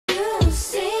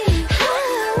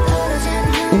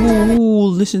Ooh,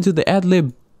 listen to the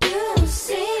ad-lib.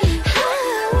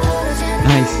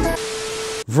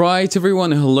 Nice. Right,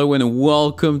 everyone, hello and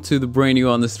welcome to the brand new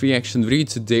Honest Reaction video.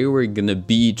 Today we're gonna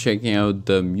be checking out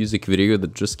the music video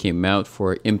that just came out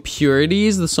for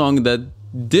Impurities, the song that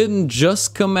didn't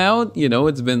just come out, you know,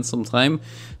 it's been some time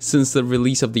since the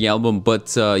release of the album,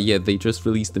 but yeah, they just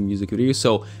released the music video,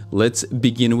 so let's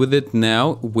begin with it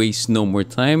now. Waste no more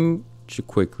time,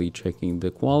 quickly checking the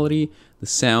quality, the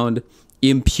sound.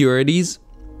 Impurities.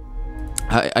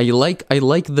 I like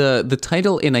the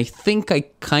title, and I think I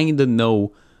kind of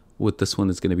know what this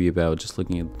one is going to be about just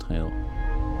looking at the title.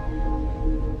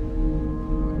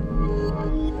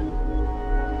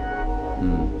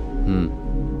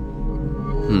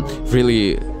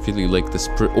 Really like this.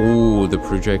 Oh, the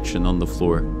projection on the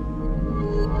floor.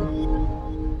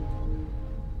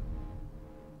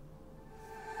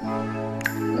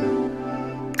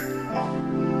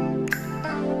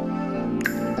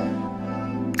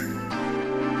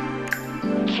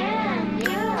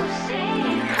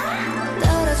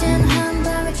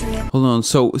 Hold on,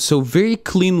 so very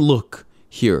clean look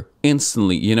here,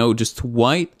 instantly, you know, just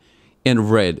white and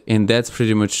red, and that's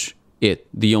pretty much it,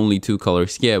 the only two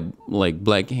colors. Yeah, like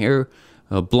black hair,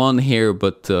 blonde hair,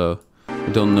 but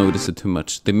don't notice it too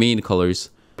much. The main colors,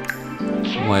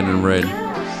 white and red,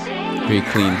 very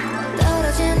clean.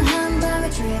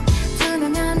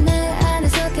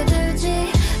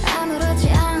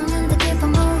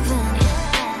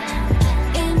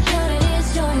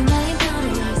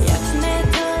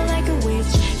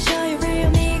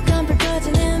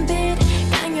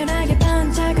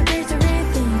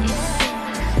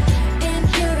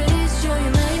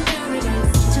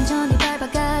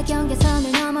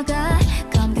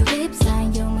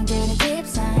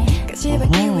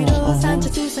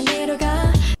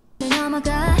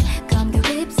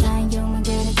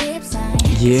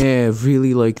 Yeah,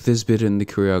 really like this bit in the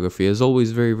choreography. It's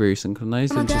always very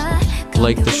synchronized, and just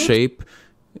like the shape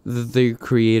that they're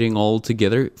creating all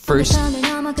together. First,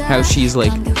 how she's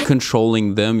like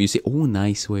controlling them, you see, oh,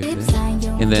 nice way there.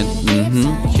 And then,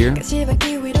 here.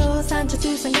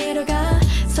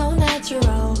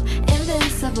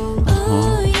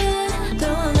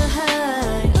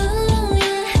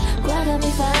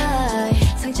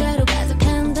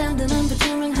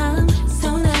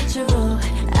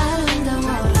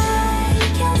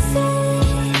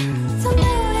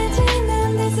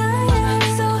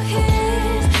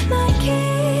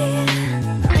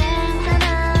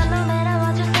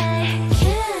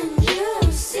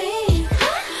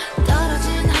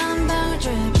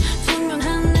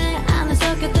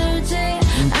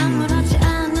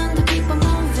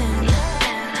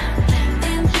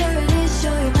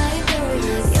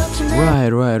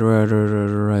 Right.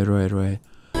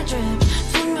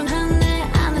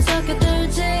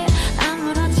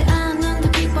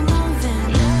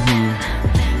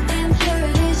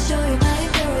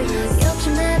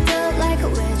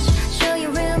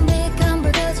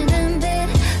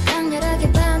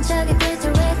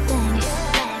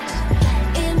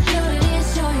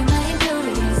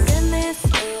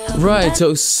 Right,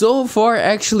 so far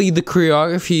actually the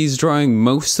choreography is drawing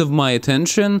most of my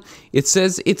attention. It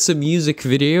says it's a music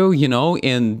video, you know,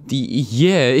 and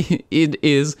yeah, it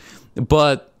is,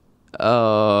 but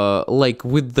like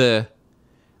with the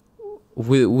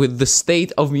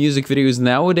state of music videos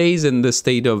nowadays and the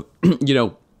state of you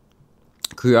know,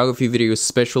 choreography videos,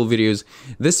 special videos,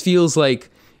 this feels like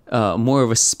more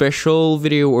of a special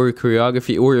video or a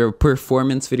choreography or a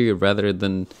performance video rather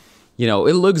than, you know,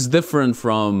 it looks different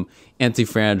from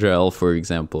Anti-Fragile, for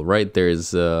example, right?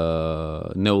 There's no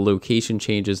location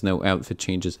changes, no outfit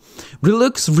changes. It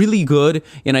looks really good,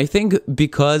 and I think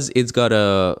because it's got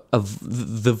the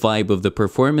vibe of the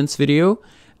performance video,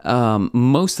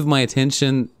 most of my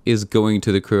attention is going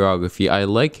to the choreography. I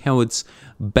like how it's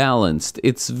balanced.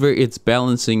 It's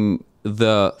balancing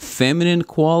the feminine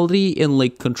quality and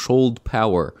like controlled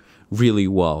power really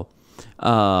well.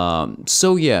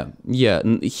 So yeah,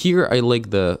 here I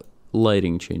like the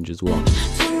lighting change as well.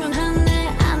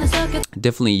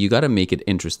 Definitely, you gotta make it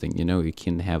interesting, you know, you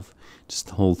can have just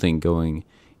the whole thing going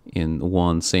in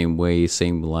one same way,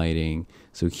 same lighting.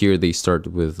 So here they start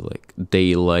with like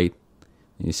daylight,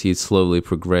 you see it slowly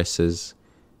progresses,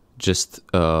 just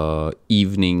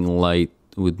evening light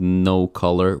with no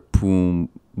color, boom,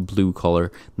 blue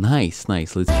color. Nice,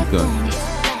 let's keep going.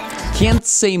 Can't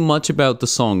say much about the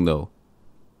song though.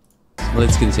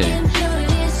 Let's continue.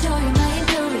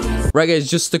 Right guys,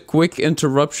 just a quick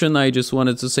interruption. I just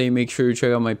wanted to say make sure you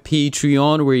check out my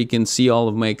Patreon where you can see all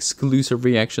of my exclusive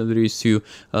reaction videos to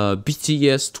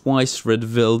BTS, Twice, Red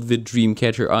Velvet,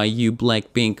 Dreamcatcher, IU,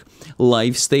 Blackpink,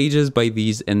 live stages by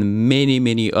these and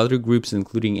many other groups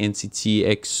including NCT,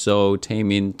 EXO,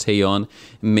 Taemin, Taeyeon,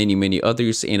 many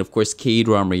others, and of course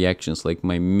K-drama reactions like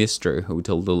my Mr.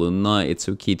 Hotel de Loona, It's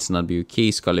Okay It's Not Be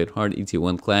Okay, Scarlet Heart,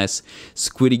 ET1 Class,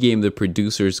 Squid Game, The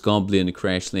Producers, Goblin,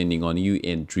 Crash Landing on You,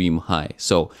 and Dream High.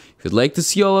 So if you'd like to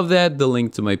see all of that, the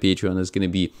link to my Patreon is going to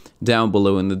be down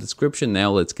below in the description.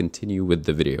 Now let's continue with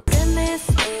the video.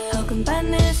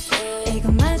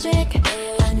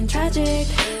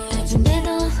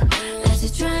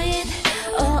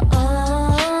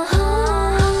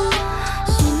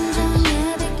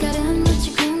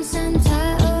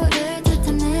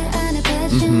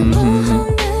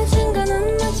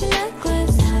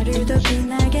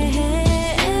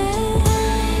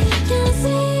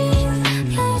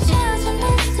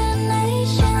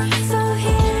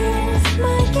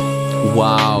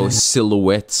 Wow,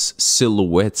 silhouettes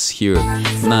here.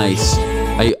 Nice.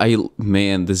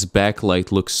 Man, this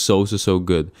backlight looks so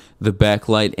good. The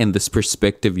backlight and this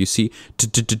perspective you see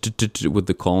with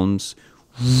the columns.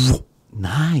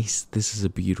 Nice. This is a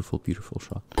beautiful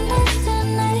shot.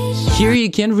 Here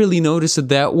you can't really notice it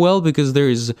that well because there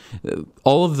is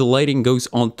all of the lighting goes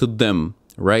onto them,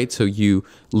 right? So you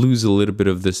lose a little bit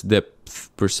of this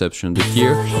depth perception. But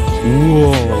here,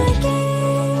 whoa.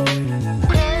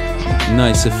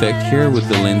 Nice effect here with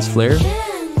the lens flare.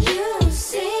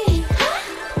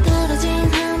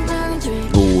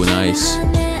 Oh, nice.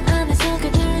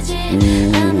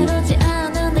 Ooh.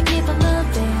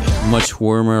 Much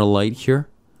warmer light here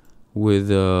with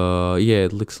yeah,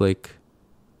 it looks like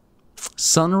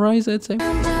sunrise, I'd say.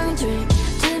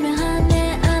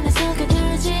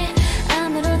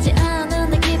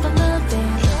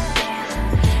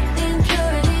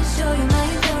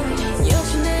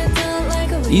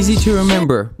 Easy to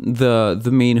remember the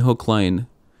main hook line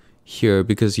here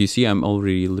because you see I'm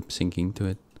already lip syncing to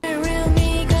it.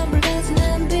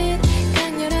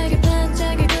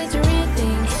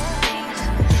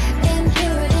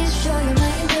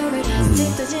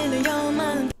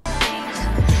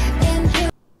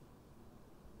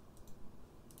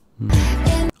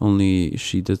 Only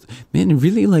she does. Man,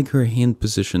 really like her hand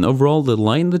position. Overall, the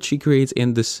line that she creates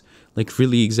and this like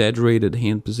really exaggerated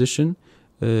hand position.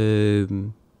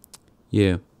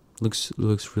 Yeah, looks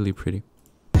really pretty.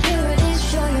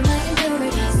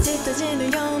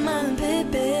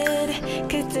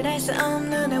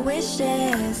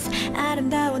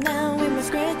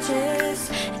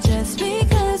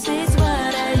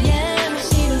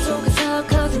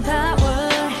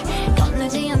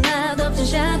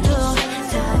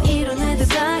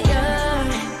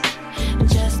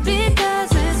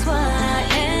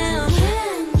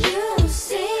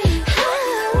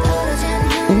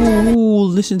 Ooh,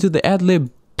 listen to the ad-lib.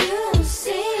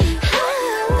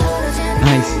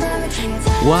 Nice.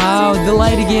 Wow, the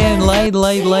light again. Light.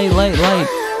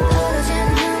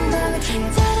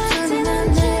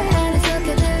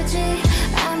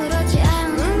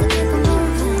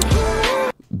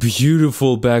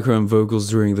 Beautiful background vocals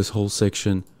during this whole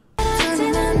section.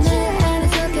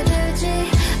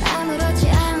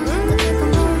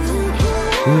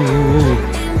 Ooh.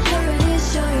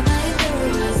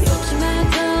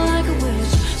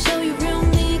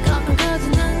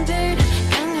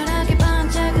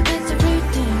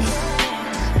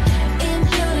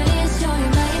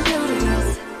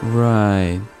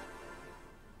 Right.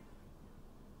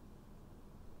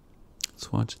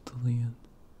 Let's watch it to the end.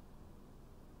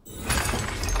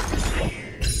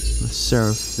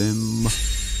 SSERAFIM.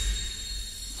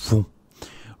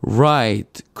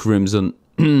 Right. Crimson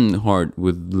Heart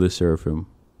with 르세라핌.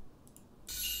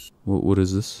 What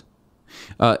is this?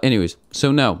 Anyways,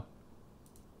 so now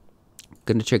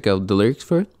gonna check out the lyrics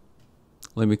for it.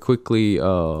 Let me quickly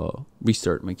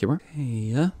restart my camera. Okay,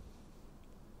 yeah.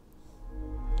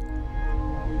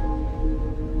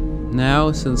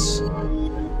 Now, since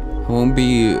I won't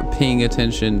be paying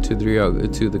attention to the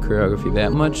choreography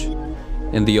that much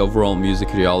and the overall music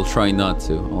video, I'll try not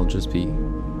to. I'll just be,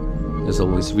 as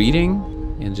always, reading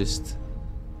and just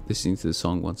listening to the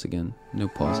song once again. No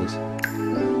pauses.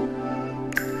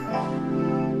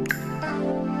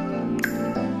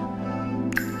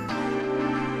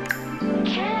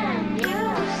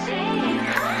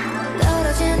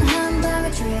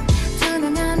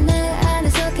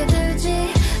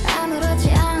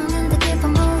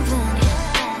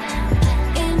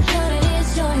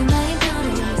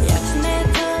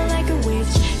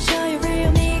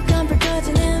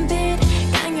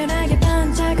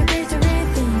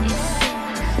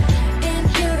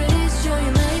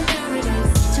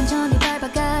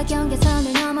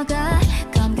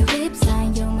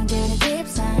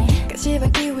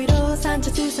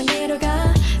 세상으로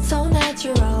가 So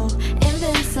natural,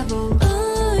 invincible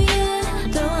Ooh yeah,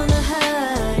 don't wanna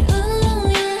hide Ooh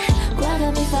yeah,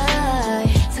 과감히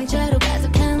fight 상처로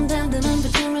가득한 단단한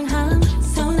불투명함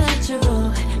So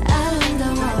natural,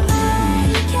 아름다워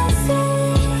I can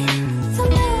see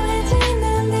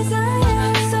선명해지는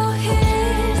desire So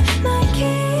here's my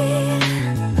key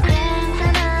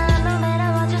괜찮아, no matter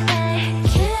what you say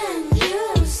Can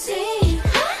you see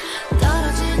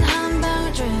떨어진 한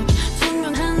방울 drip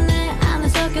투명한 내 안에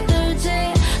섞여들지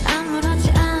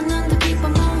아무렇지 않은 더 keep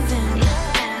on moving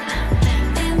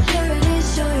Impurities,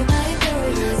 show you my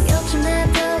impurities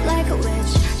욕심내도 like a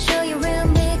witch Show you real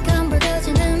me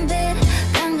검붉어지는 빛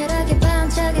강렬하게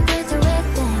반짝이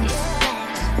glittering things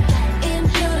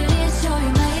Impurities, show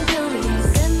you my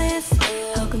impurities Goodness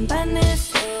혹은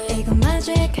badness 이건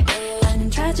magic 아님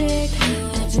tragic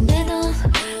해진대도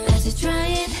let's try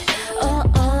it oh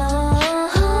oh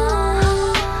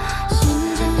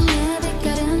심장의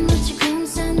빛깔은 마치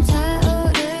금산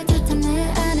타오를 듯한 내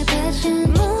안의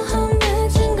passion 모험의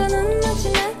증거는 마치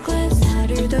necklace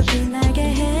나를 더 빛나게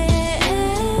해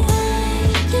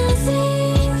Can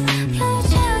see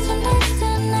펼쳐진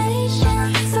destination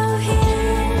So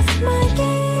here's my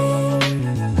game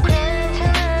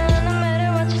괜찮아 no matter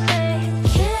what you say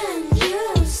Can you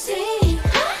see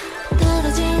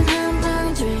떨어진 한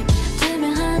방울 drip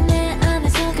투명한 내 안에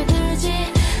섞여들지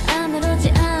아무렇지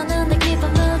않은 내 keep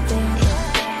on moving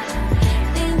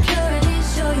Impurities,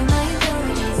 show you my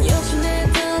impurities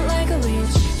욕심내도 like a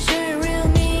witch Show you real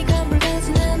me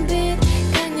검붉어지는 빛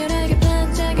강렬하게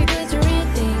반짝일 glittering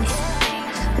things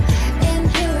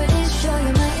Impurities, show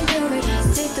you my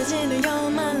impurities 짙어지는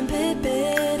요만한 빛빛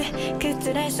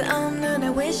그들할 수 없는 내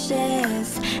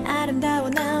wishes 아름다워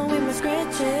now with my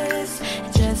scratches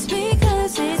Just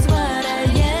because it's what I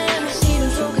am 시련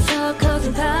속에서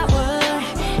커진 power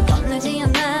겁나지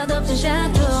않아 덮친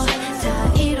shadow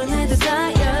다 이뤄 내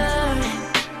desire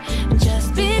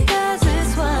Just because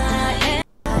it's what I am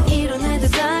다 이뤄 내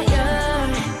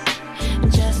desire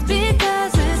Just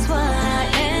because it's what I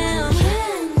am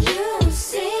Can you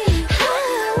see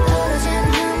떨어진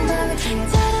한 방울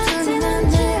drip 투명한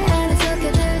내 안에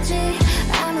섞여들지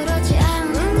아무렇지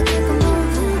않은 내 keep on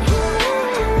moving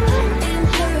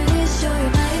Impurities, show you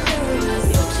my impurities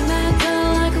욕심내도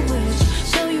like a witch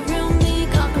Show you real me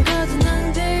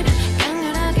검붉어지는 빛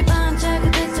강렬하게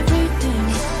반짝일 glittering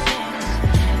things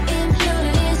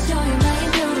Impurities, show you my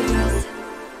impurities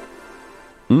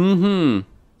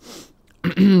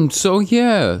So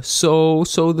yeah, so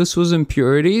this was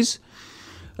Impurities.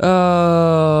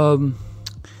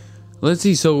 Let's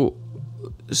see. So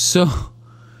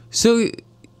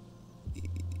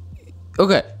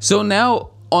okay. So now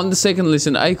on the second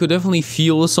listen, I could definitely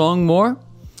feel the song more.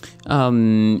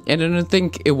 And I don't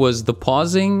think it was the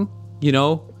pausing, you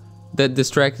know, that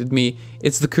distracted me.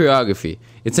 It's the choreography.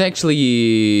 It's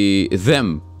actually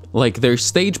them, like their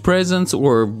stage presence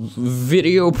or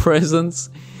video presence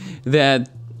that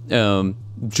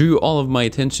drew all of my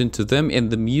attention to them. And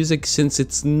the music, since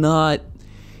it's not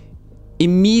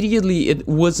immediately, it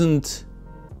wasn't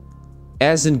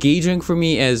as engaging for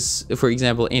me as, for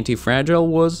example, Anti-Fragile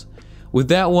was. With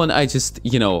that one, I just,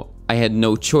 you know, I had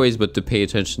no choice but to pay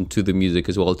attention to the music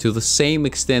as well, to the same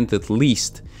extent at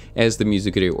least as the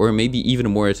music video, or maybe even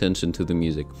more attention to the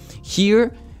music.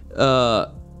 Here,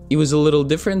 it was a little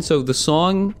different. So the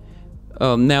song,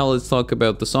 now let's talk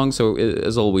about the song. So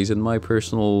as always, in my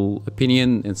personal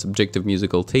opinion and subjective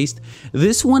musical taste,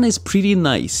 this one is pretty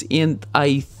nice, and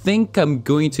I think I'm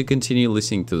going to continue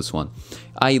listening to this one.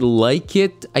 I like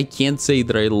it. I can't say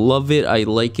that I love it. I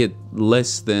like it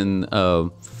less than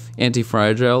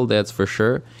Anti-Fragile, that's for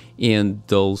sure. And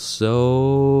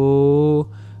also,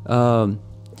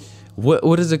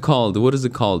 what is it called? What is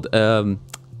it called?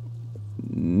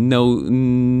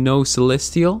 No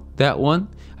Celestial, that one.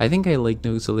 I think I like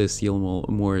No Celestial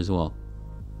more as well.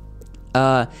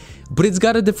 But it's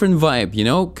got a different vibe, you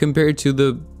know, compared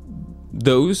to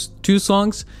those two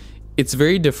songs. It's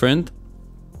very different,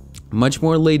 much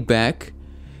more laid back.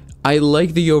 I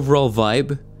like the overall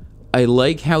vibe. I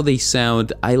like how they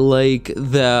sound. I like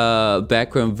the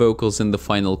background vocals in the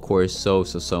final chorus so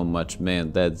much,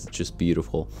 man. That's just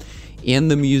beautiful.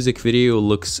 And the music video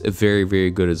looks very,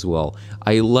 very good as well.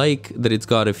 I like that it's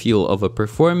got a feel of a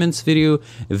performance video.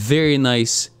 Very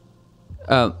nice.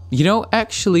 You know,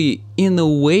 actually, in a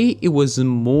way, it was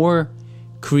more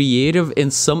creative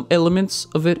in some elements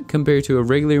of it compared to a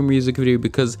regular music video,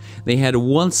 because they had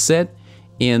one set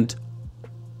and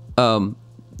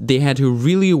they had to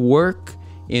really work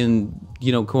and,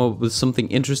 you know, come up with something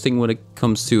interesting when it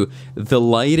comes to the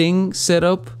lighting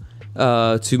setup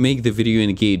to make the video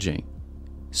engaging.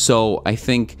 So I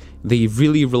think they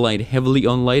really relied heavily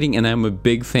on lighting, and I'm a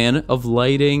big fan of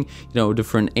lighting, you know,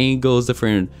 different angles,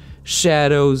 different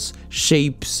shadows,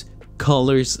 shapes,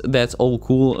 colors. That's all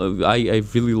cool. I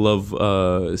really love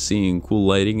seeing cool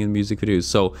lighting in music videos.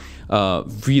 So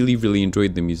really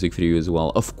enjoyed the music video as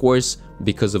well, of course,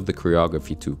 because of the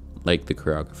choreography too, like the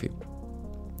choreography.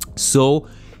 So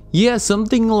yeah,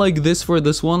 something like this for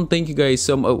this one. Thank you guys.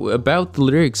 About the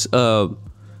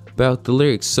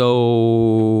lyrics,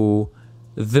 so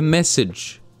the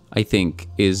message, I think,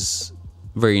 is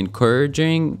very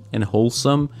encouraging and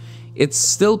wholesome. It's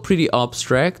still pretty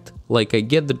abstract. Like, I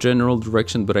get the general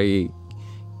direction, but I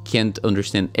can't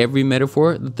understand every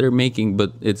metaphor that they're making.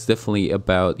 But it's definitely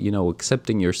about, you know,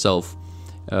 accepting yourself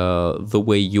the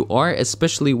way you are,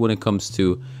 especially when it comes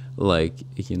to, like,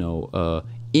 you know,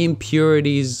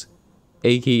 impurities,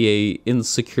 aka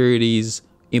insecurities,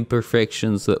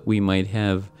 imperfections that we might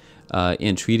have,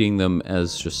 and treating them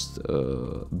as just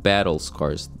battle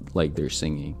scars, like they're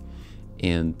singing,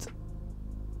 and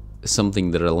something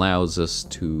that allows us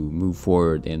to move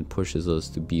forward and pushes us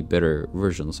to be better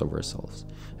versions of ourselves.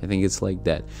 I think it's like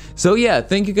that. So yeah,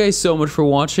 thank you guys so much for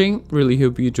watching. Really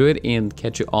hope you enjoyed, and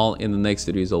catch you all in the next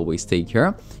video. As always, take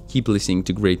care, keep listening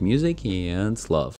to great music, and love.